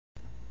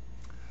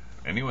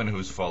Anyone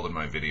who's followed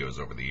my videos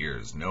over the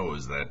years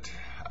knows that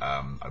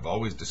I've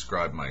always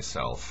described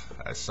myself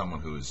as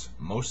someone who's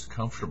most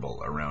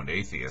comfortable around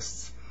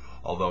atheists,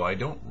 although I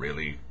don't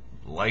really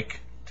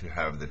like to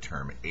have the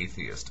term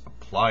atheist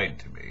applied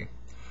to me.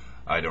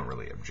 I don't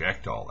really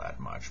object all that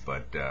much,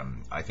 but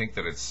I think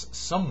that it's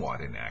somewhat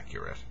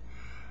inaccurate,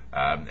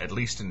 at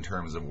least in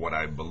terms of what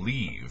I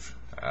believe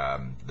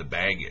the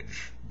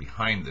baggage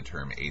behind the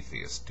term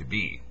atheist to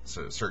be.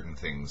 So certain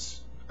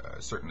things,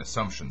 certain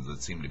assumptions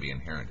that seem to be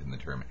inherent in the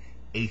term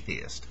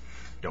atheist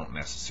don't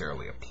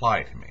necessarily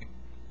apply to me.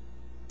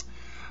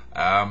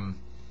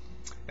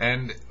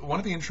 And one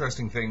of the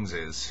interesting things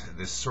is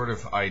this sort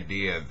of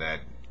idea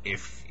that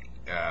if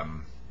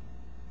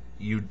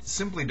you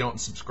simply don't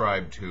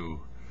subscribe to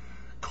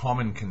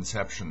common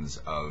conceptions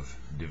of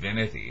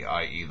divinity,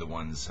 i.e. the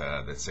ones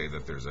that say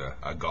that there's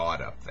a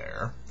God up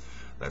there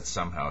that's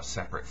somehow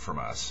separate from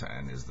us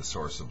and is the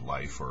source of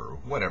life or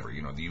whatever,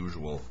 you know, the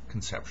usual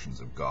conceptions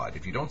of God.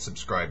 If you don't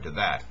subscribe to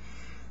that,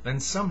 then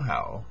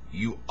somehow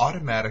you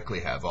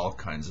automatically have all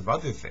kinds of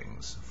other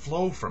things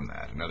flow from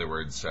that. In other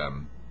words,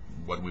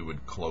 what we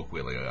would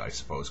colloquially, I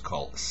suppose,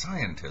 call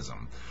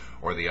scientism,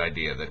 or the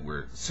idea that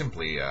we're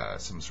simply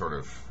some sort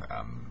of,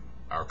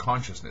 our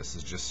consciousness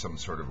is just some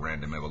sort of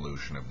random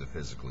evolution of the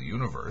physical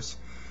universe.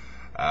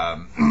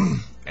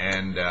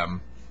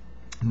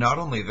 Not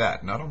only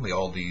that, not only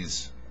all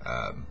these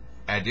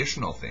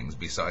additional things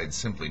besides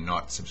simply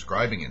not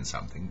subscribing in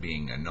something,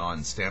 being a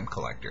non-stamp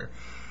collector,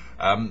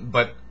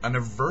 but an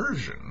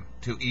aversion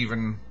to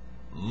even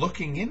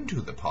looking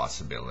into the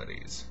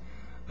possibilities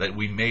that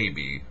we may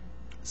be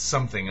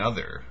something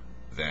other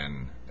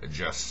than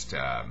just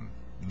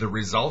the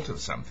result of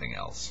something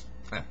else.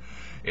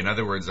 In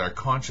other words, our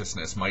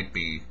consciousness might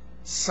be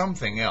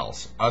something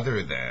else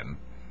other than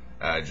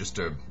just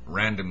a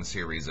random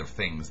series of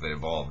things that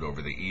evolved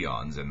over the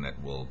eons and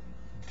that will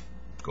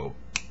go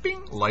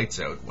bing, lights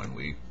out when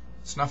we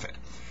snuff it.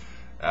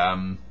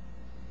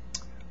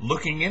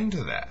 Looking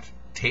into that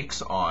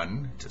takes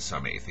on, to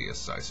some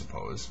atheists I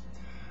suppose,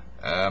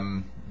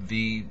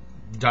 the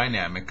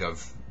dynamic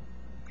of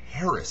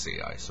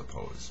heresy, I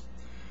suppose.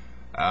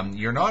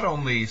 You're not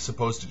only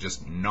supposed to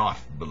just not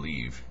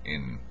believe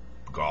in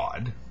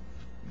God,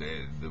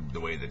 the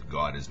way that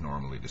God is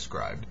normally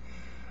described,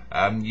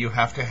 you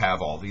have to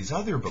have all these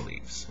other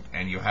beliefs,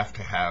 and you have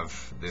to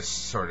have this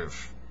sort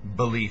of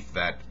belief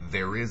that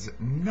there is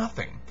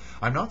nothing.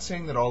 I'm not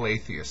saying that all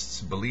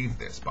atheists believe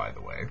this, by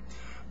the way,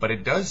 but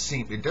it does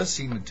seem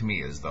to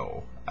me as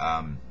though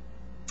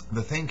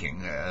the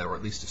thinking, or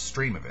at least a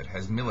stream of it,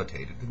 has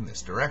militated in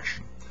this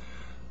direction.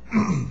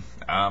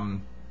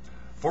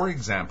 For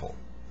example,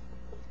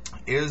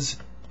 is,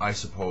 I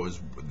suppose,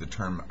 the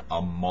term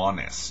a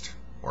monist,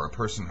 or a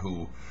person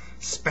who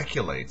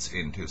speculates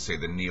into, say,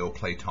 the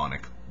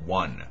Neoplatonic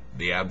one,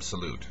 the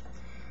absolute,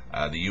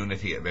 the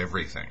unity of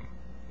everything,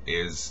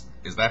 is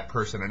that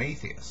person an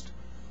atheist?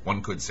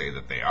 One could say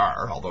that they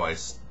are, although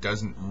it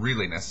doesn't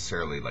really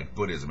necessarily, like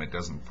Buddhism, it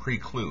doesn't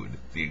preclude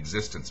the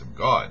existence of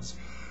gods,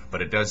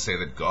 but it does say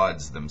that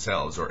gods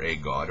themselves, or a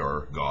god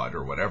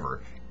or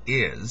whatever,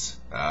 is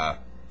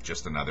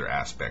just another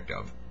aspect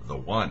of the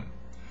one.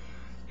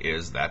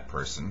 Is that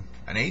person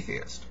an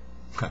atheist?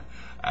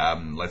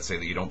 Let's say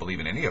that you don't believe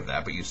in any of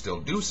that, but you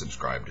still do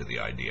subscribe to the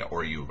idea,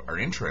 or you are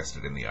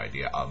interested in the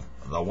idea of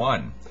the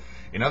one.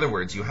 In other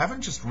words, you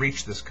haven't just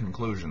reached this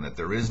conclusion that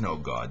there is no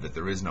God, that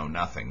there is no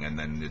nothing, and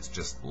then it's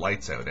just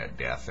lights out at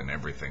death and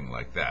everything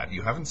like that.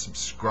 You haven't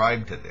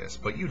subscribed to this,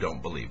 but you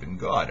don't believe in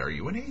God. Are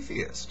you an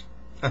atheist?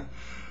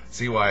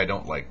 See why I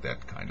don't like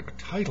that kind of a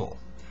title.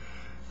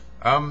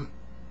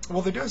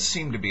 Well, there does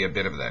seem to be a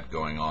bit of that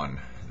going on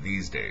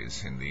these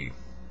days in the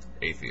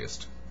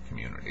atheist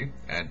community,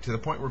 and to the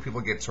point where people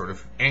get sort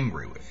of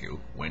angry with you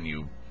when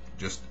you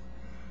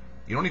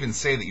don't even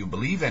say that you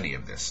believe any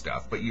of this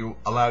stuff, but you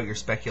allow your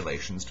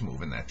speculations to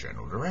move in that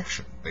general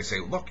direction. They say,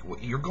 look,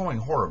 you're going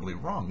horribly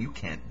wrong. You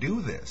can't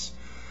do this.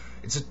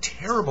 It's a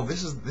terrible,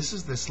 this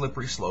is the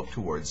slippery slope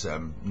towards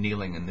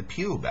kneeling in the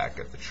pew back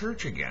at the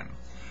church again.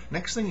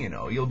 Next thing you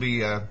know, you'll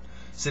be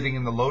sitting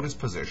in the lotus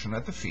position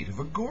at the feet of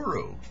a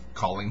guru,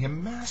 calling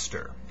him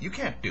master. You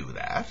can't do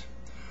that.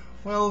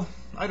 Well,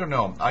 I don't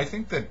know. I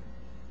think that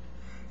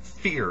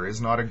fear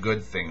is not a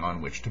good thing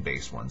on which to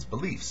base one's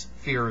beliefs.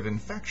 Fear of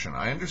infection.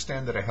 I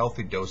understand that a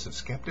healthy dose of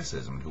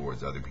skepticism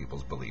towards other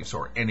people's beliefs,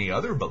 or any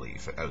other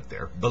belief out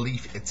there,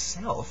 belief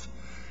itself,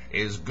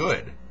 is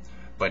good.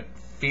 But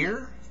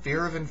fear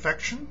of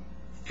infection?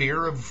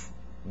 Fear of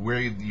where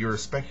your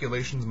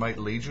speculations might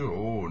lead you?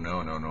 Oh,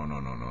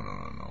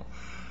 no.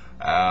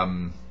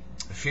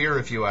 Fear,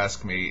 if you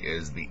ask me,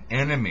 is the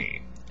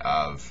enemy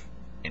of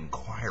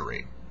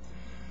inquiry.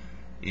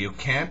 You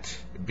can't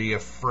be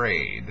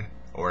afraid,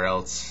 or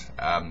else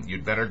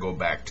you'd better go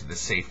back to the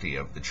safety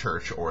of the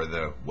church, or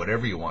the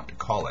whatever you want to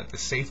call it, the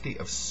safety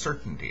of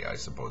certainty, I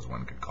suppose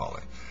one could call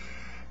it.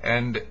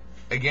 And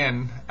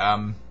again,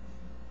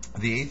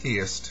 the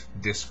atheist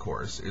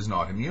discourse is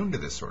not immune to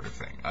this sort of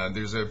thing.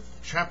 There's a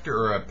chapter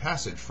or a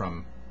passage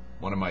from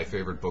one of my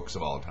favorite books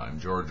of all time,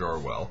 George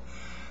Orwell,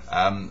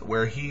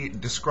 where he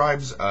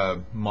describes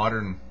a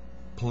modern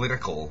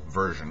political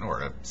version,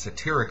 or a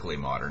satirically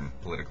modern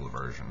political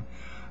version,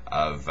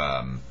 of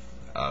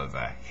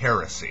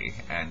heresy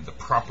and the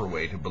proper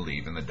way to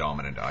believe in the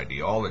dominant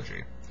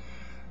ideology,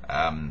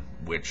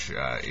 which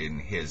in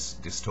his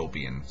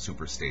dystopian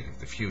superstate of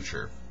the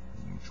future,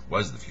 which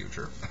was the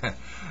future,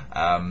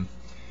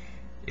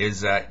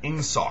 is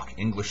INGSOC,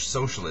 English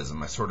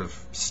socialism, a sort of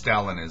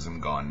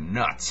Stalinism gone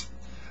nuts.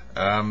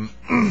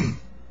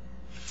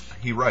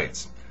 He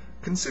writes,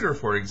 consider,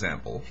 for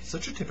example,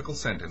 such a typical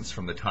sentence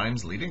from the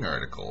Times leading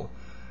article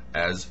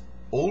as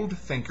 "Old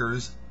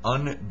thinkers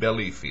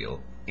unbellyfeel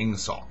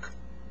INGSOC."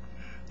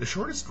 The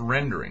shortest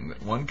rendering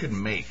that one could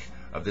make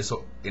of this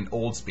in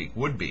old speak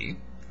would be,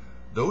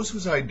 those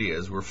whose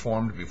ideas were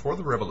formed before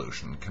the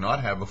Revolution cannot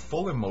have a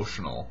full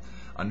emotional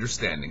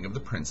understanding of the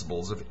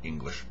principles of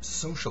English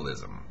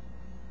socialism.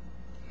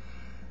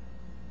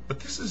 But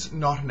this is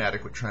not an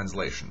adequate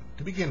translation.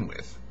 To begin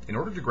with, in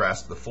order to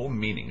grasp the full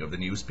meaning of the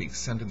Newspeak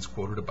sentence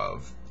quoted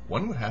above,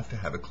 one would have to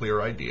have a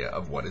clear idea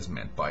of what is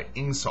meant by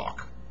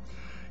INGSOC.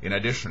 In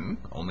addition,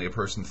 only a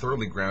person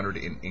thoroughly grounded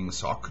in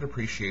INGSOC could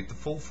appreciate the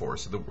full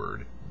force of the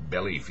word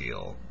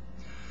bellyfeel,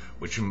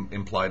 which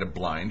implied a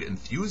blind,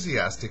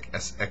 enthusiastic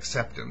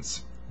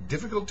acceptance,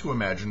 difficult to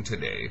imagine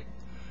today,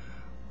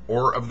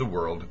 or of the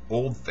world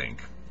old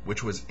think,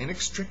 which was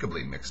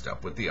inextricably mixed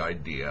up with the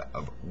idea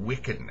of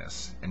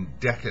wickedness and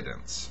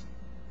decadence.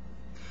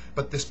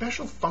 But the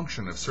special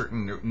function of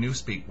certain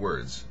Newspeak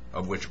words,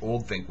 of which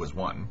old think was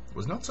one,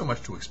 was not so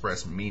much to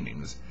express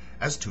meanings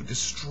as to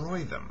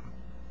destroy them.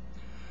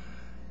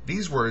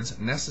 These words,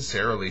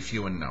 necessarily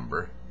few in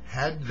number,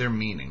 had their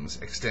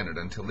meanings extended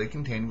until they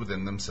contained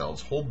within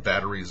themselves whole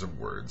batteries of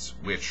words,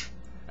 which,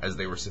 as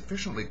they were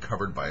sufficiently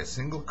covered by a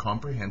single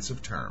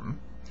comprehensive term,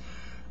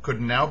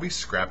 could now be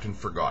scrapped and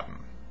forgotten.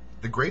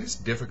 The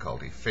greatest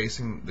difficulty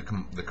facing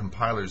the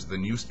compilers of the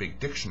Newspeak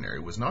dictionary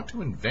was not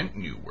to invent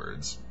new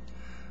words,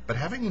 but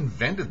having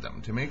invented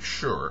them to make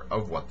sure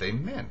of what they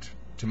meant,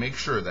 to make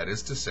sure, that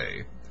is to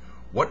say,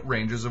 what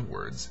ranges of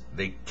words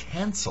they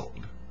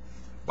cancelled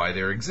by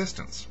their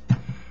existence.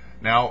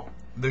 Now,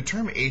 the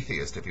term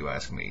atheist, if you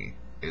ask me,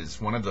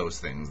 is one of those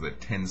things that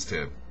tends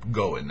to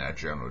go in that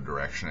general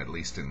direction, at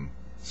least in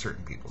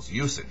certain people's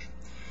usage.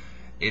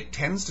 It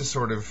tends to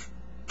sort of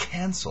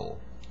cancel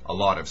a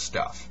lot of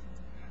stuff,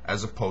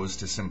 as opposed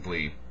to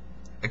simply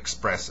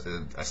express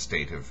a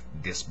state of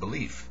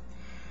disbelief.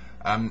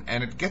 And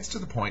it gets to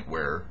the point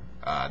where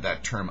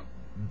that term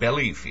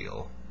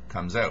bellyfeel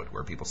comes out,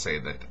 where people say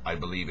that I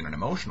believe in an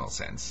emotional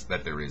sense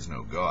that there is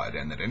no God,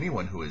 and that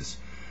anyone who is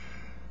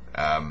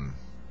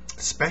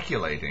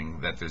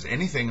speculating that there's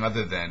anything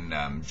other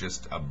than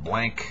just a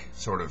blank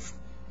sort of,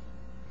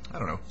 I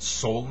don't know,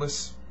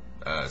 soulless,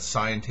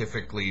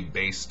 scientifically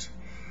based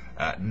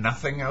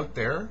nothing out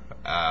there,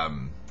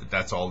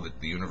 that's all that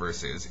the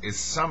universe is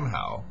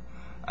somehow,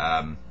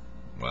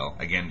 well,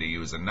 again, to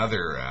use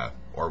another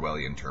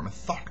Orwellian term, a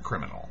thought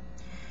criminal.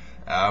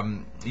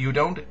 You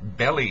don't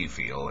belly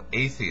feel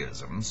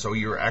atheism, so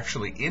you're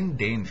actually in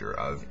danger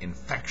of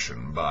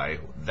infection by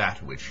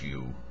that which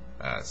you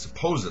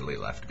supposedly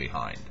left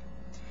behind.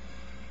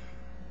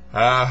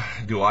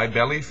 Do I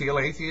belly feel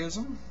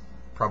atheism?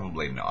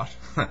 Probably not.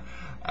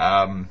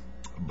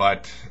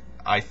 But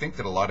I think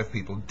that a lot of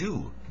people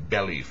do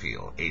belly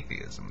feel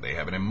atheism. They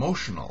have an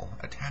emotional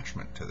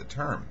attachment to the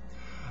term.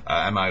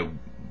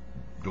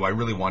 Do I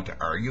really want to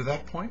argue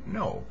that point?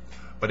 No.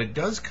 But it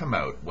does come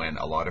out when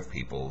a lot of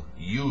people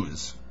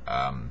use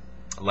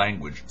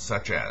language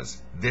such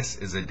as, this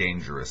is a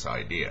dangerous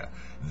idea,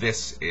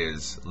 this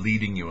is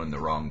leading you in the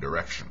wrong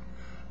direction,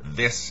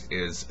 this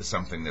is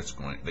something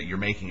that you're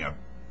making a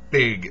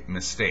big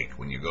mistake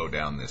when you go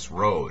down this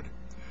road.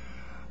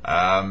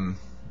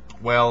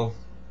 Well,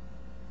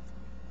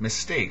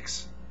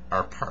 mistakes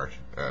are part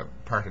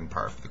and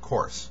part of the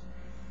course.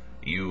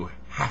 You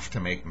have to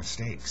make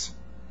mistakes.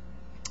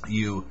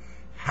 You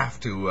have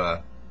to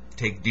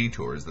take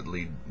detours that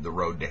lead the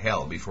road to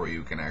hell before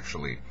you can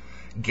actually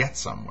get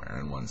somewhere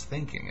in one's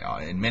thinking.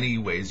 In many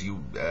ways,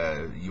 you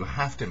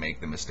have to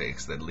make the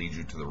mistakes that lead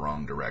you to the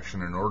wrong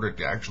direction in order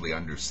to actually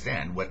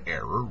understand what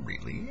error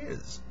really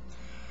is.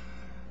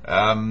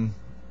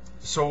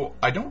 So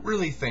I don't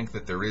really think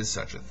that there is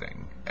such a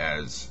thing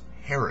as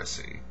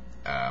heresy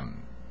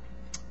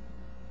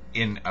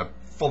in a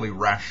fully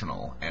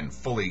rational and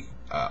fully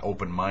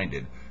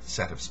open-minded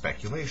set of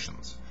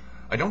speculations.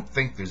 I don't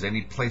think there's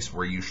any place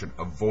where you should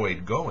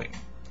avoid going.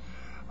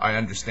 I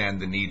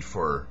understand the need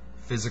for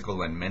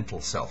physical and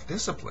mental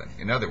self-discipline.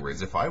 In other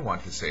words, if I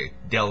want to, say,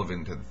 delve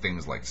into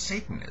things like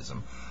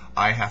Satanism,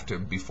 I have to,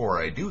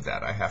 before I do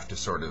that, I have to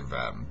sort of,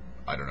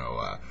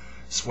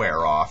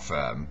 swear off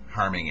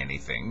harming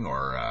anything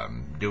or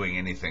doing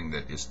anything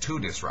that is too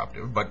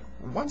disruptive. But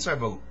once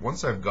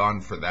I've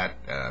gone for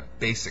that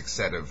basic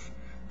set of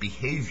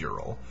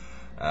behavioral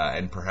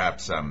and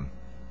perhaps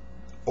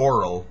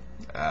oral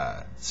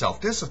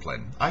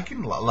self-discipline, I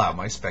can allow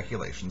my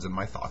speculations and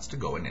my thoughts to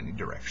go in any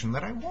direction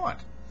that I want.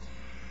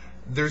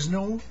 There's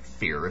no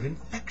fear of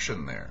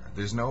infection there.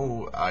 There's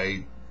no,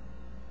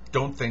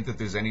 don't think that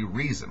there's any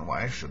reason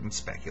why I shouldn't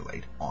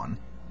speculate on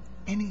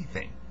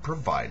anything,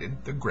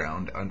 provided the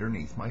ground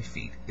underneath my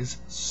feet is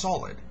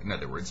solid. In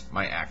other words,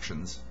 my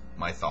actions,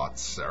 my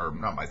thoughts, or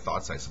not my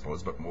thoughts, I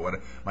suppose, but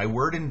my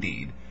word and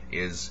deed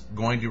is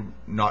going to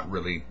not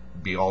really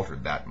be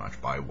altered that much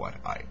by what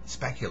I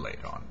speculate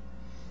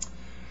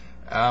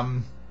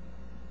on.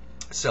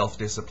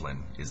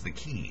 Self-discipline is the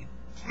key.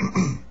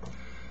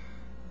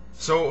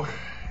 So,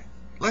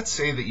 let's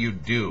say that you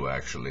do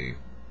actually,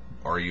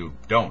 or you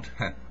don't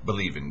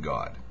believe in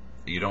God.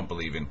 You don't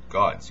believe in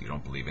gods. You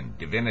don't believe in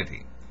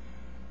divinity.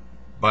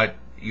 But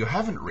you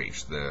haven't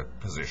reached the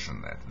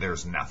position that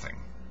there's nothing,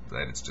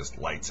 that it's just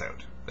lights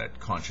out, that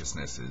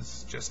consciousness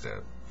is just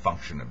a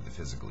function of the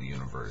physical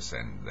universe,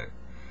 and that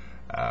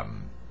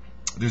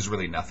there's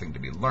really nothing to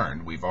be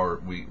learned. We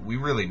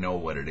really know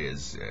what it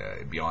is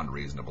beyond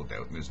reasonable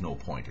doubt, and there's no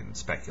point in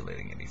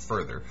speculating any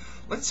further.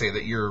 Let's say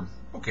that you're,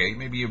 okay,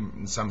 maybe you,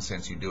 in some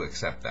sense you do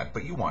accept that,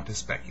 but you want to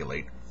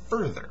speculate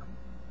further.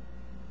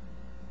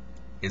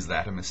 Is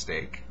that a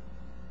mistake?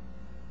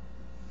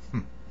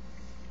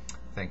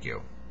 Thank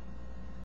you.